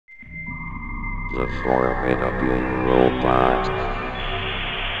The formidable robot.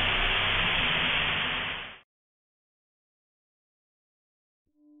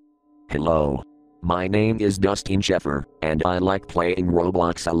 Hello. My name is Dustin Sheffer, and I like playing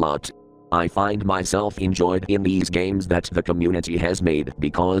Roblox a lot. I find myself enjoyed in these games that the community has made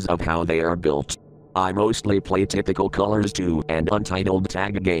because of how they are built. I mostly play typical Colors 2 and Untitled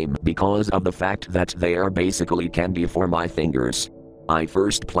Tag game because of the fact that they are basically candy for my fingers. I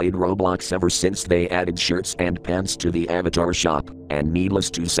first played Roblox ever since they added shirts and pants to the avatar shop, and needless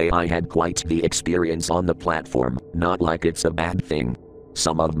to say I had quite the experience on the platform, not like it's a bad thing.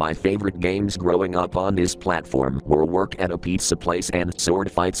 Some of my favorite games growing up on this platform were Work at a Pizza Place and Sword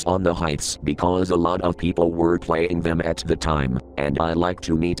Fights on the Heights because a lot of people were playing them at the time, and I like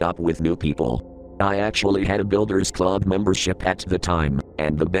to meet up with new people. I actually had a Builders Club membership at the time,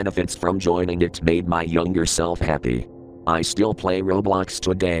 and the benefits from joining it made my younger self happy. I still play Roblox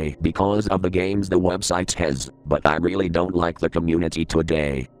today because of the games the website has, but I really don't like the community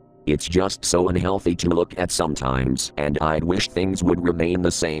today. It's just so unhealthy to look at sometimes, and I'd wish things would remain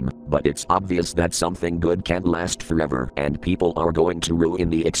the same, but it's obvious that something good can't last forever and people are going to ruin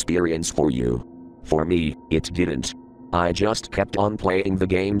the experience for you. For me, it didn't. I just kept on playing the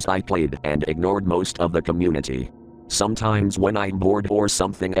games I played and ignored most of the community. Sometimes when I'm bored or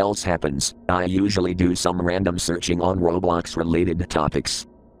something else happens, I usually do some random searching on Roblox related topics.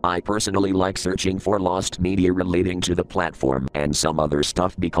 I personally like searching for lost media relating to the platform and some other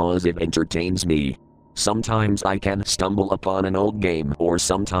stuff because it entertains me. Sometimes I can stumble upon an old game, or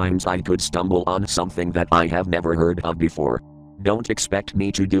sometimes I could stumble on something that I have never heard of before. Don't expect me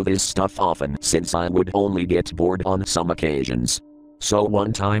to do this stuff often since I would only get bored on some occasions. So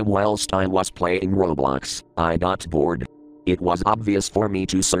one time whilst I was playing Roblox, I got bored. It was obvious for me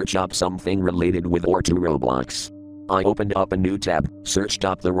to search up something related with or to Roblox. I opened up a new tab, searched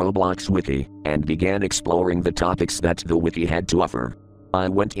up the Roblox Wiki, and began exploring the topics that the wiki had to offer. I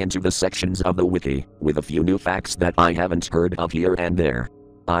went into the sections of the wiki, with a few new facts that I haven't heard of here and there.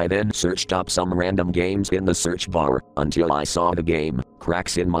 I then searched up some random games in the search bar, until I saw the game,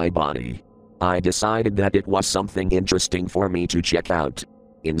 Cracks in My Body. I decided that it was something interesting for me to check out.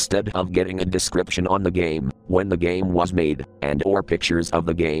 Instead of getting a description on the game, when the game was made, and or pictures of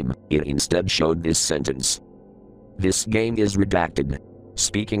the game, it instead showed this sentence. This game is redacted.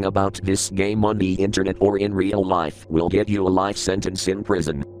 Speaking about this game on the internet or in real life will get you a life sentence in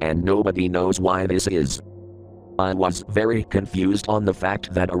prison, and nobody knows why this is. I was very confused on the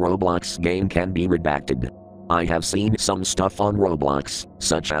fact that a Roblox game can be redacted. I have seen some stuff on Roblox,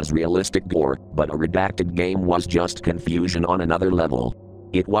 such as realistic gore, but a redacted game was just confusion on another level.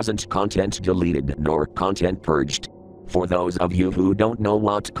 It wasn't content deleted nor content purged. For those of you who don't know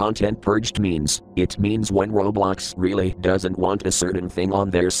what content purged means, it means when Roblox really doesn't want a certain thing on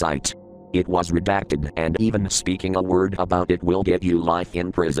their site. It was redacted, and even speaking a word about it will get you life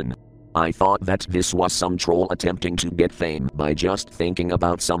in prison. I thought that this was some troll attempting to get fame by just thinking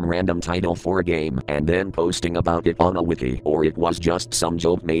about some random title for a game and then posting about it on a wiki, or it was just some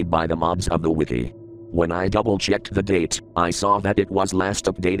joke made by the mods of the wiki. When I double-checked the date, I saw that it was last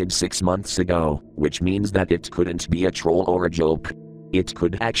updated 6 months ago, which means that it couldn't be a troll or a joke. It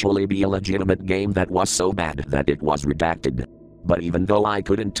could actually be a legitimate game that was so bad that it was redacted. But even though I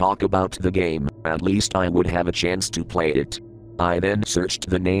couldn't talk about the game, at least I would have a chance to play it. I then searched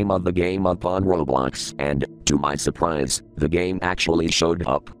the name of the game upon Roblox and, to my surprise, the game actually showed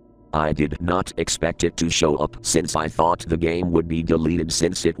up. I did not expect it to show up since I thought the game would be deleted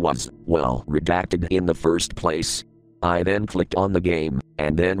since it was, well, redacted in the first place. I then clicked on the game,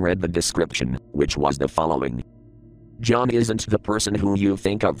 and then read the description, which was the following. John isn't the person who you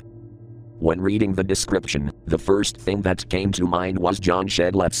think of. When reading the description, the first thing that came to mind was John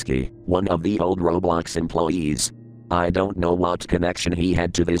Shedletsky, one of the old Roblox employees. I don't know what connection he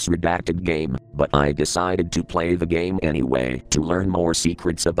had to this redacted game, but I decided to play the game anyway to learn more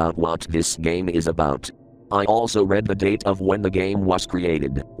secrets about what this game is about. I also read the date of when the game was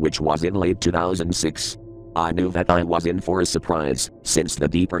created, which was in late 2006. I knew that I was in for a surprise, since the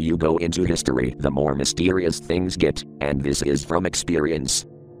deeper you go into history the more mysterious things get, and this is from experience.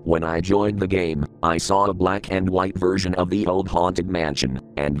 When I joined the game, I saw a black and white version of the old haunted mansion,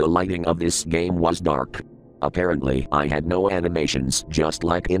 and the lighting of this game was dark. Apparently I had no animations just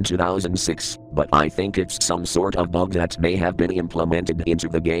like in 2006, but I think it's some sort of bug that may have been implemented into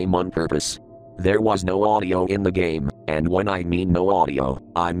the game on purpose. There was no audio in the game, and when I mean no audio,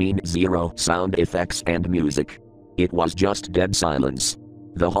 I mean zero sound effects and music. It was just dead silence.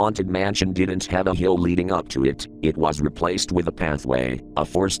 The haunted mansion didn't have a hill leading up to it, it was replaced with a pathway, a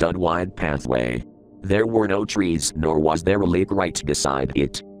 4-stud wide pathway. There were no trees nor was there a lake right beside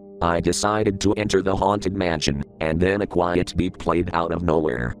it. I decided to enter the haunted mansion, and then a quiet beat played out of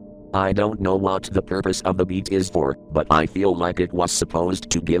nowhere. I don't know what the purpose of the beat is for, but I feel like it was supposed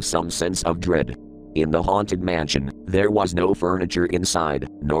to give some sense of dread. In the haunted mansion, there was no furniture inside,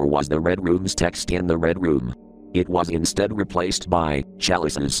 nor was the Red Room's text in the Red Room. It was instead replaced by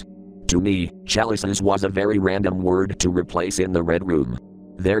chalices. To me, chalices was a very random word to replace in the Red Room.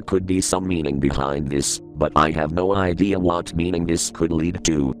 There could be some meaning behind this, but I have no idea what meaning this could lead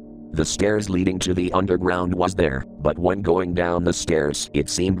to. The stairs leading to the underground was there, but when going down the stairs it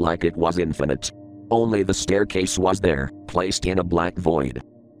seemed like it was infinite. Only the staircase was there, placed in a black void.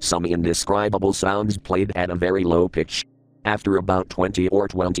 Some indescribable sounds played at a very low pitch. After about 20 or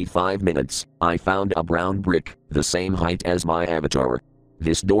 25 minutes, I found a brown brick, the same height as my avatar.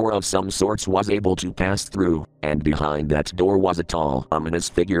 This door of some sorts was able to pass through, and behind that door was a tall, ominous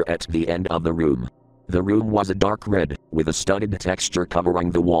figure at the end of the room. The room was a dark red, with a studded texture covering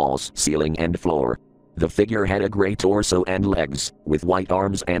the walls, ceiling and floor. The figure had a grey torso and legs, with white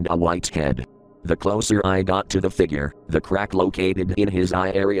arms and a white head. The closer I got to the figure, the crack located in his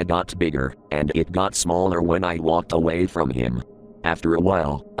eye area got bigger, and it got smaller when I walked away from him. After a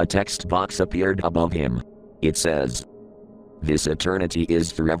while, a text box appeared above him. It says, "This eternity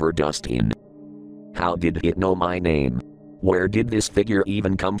is forever Dustin." How did it know my name? Where did this figure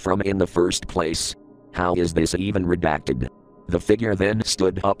even come from in the first place? How is this even redacted? The figure then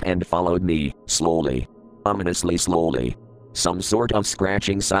stood up and followed me, slowly. Ominously slowly. Some sort of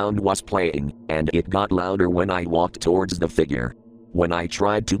scratching sound was playing, and it got louder when I walked towards the figure. When I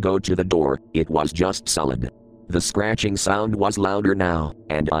tried to go to the door, it was just solid. The scratching sound was louder now,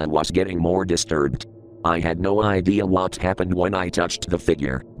 and I was getting more disturbed. I had no idea what happened when I touched the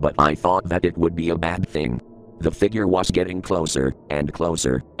figure, but I thought that it would be a bad thing. The figure was getting closer, and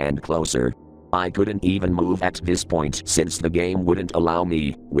closer, and closer. I couldn't even move at this point since the game wouldn't allow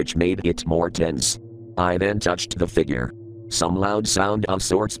me, which made it more tense. I then touched the figure. Some loud sound of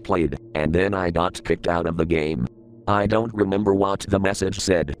sorts played, and then I got kicked out of the game. I don't remember what the message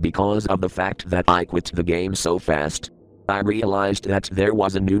said because of the fact that I quit the game so fast. I realized that there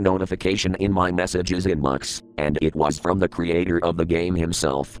was a new notification in my messages inbox, and it was from the creator of the game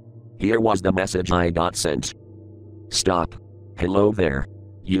himself. Here was the message I got sent. "Stop. Hello there.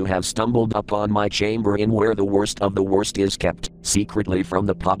 You have stumbled upon my chamber in where the worst of the worst is kept, secretly from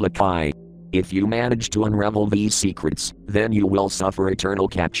the public eye. If you manage to unravel these secrets, then you will suffer eternal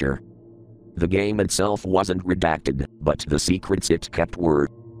capture." The game itself wasn't redacted, but the secrets it kept were.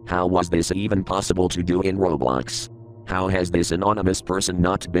 How was this even possible to do in Roblox? How has this anonymous person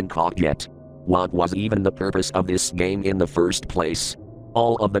not been caught yet? What was even the purpose of this game in the first place?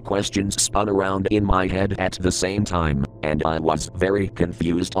 All of the questions spun around in my head at the same time, and I was very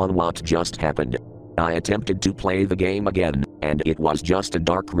confused on what just happened. I attempted to play the game again, and it was just a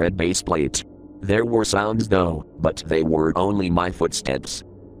dark red base plate. There were sounds though, but they were only my footsteps.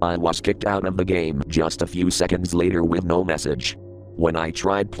 I was kicked out of the game just a few seconds later with no message. When I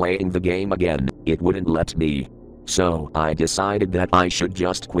tried playing the game again, it wouldn't let me. So I decided that I should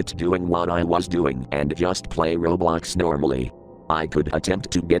just quit doing what I was doing and just play Roblox normally. I could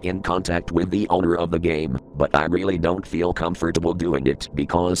attempt to get in contact with the owner of the game, but I really don't feel comfortable doing it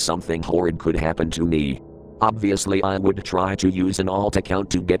because something horrid could happen to me. Obviously I would try to use an alt account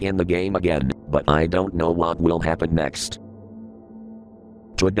to get in the game again, but I don't know what will happen next.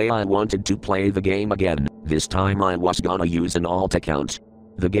 Today I wanted to play the game again. This time I was gonna use an alt account.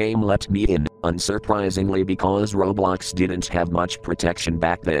 The game let me in, unsurprisingly because Roblox didn't have much protection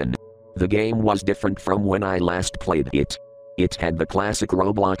back then. The game was different from when I last played it. It had the classic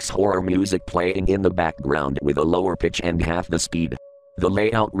Roblox horror music playing in the background with a lower pitch and half the speed. The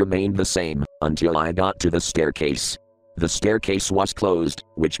layout remained the same, until I got to the staircase. The staircase was closed,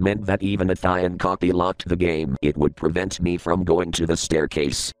 which meant that even if I copy locked the game, it would prevent me from going to the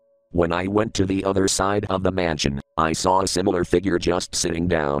staircase. When I went to the other side of the mansion, I saw a similar figure just sitting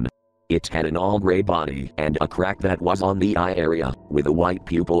down. It had an all-gray body and a crack that was on the eye area, with a white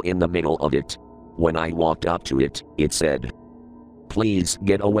pupil in the middle of it. When I walked up to it, it said, "Please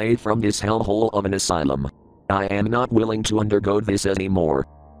get away from this hellhole of an asylum. I am not willing to undergo this anymore."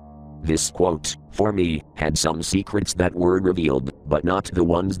 This quote, for me, had some secrets that were revealed, but not the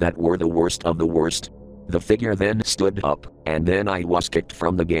ones that were the worst of the worst. The figure then stood up, and then I was kicked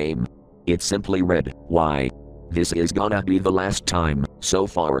from the game. It simply read, "Why? This is gonna be the last time, so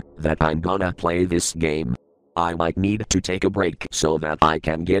far, that I'm gonna play this game. I might need to take a break so that I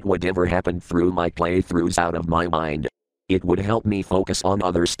can get whatever happened through my playthroughs out of my mind. It would help me focus on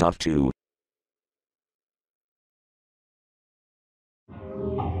other stuff too."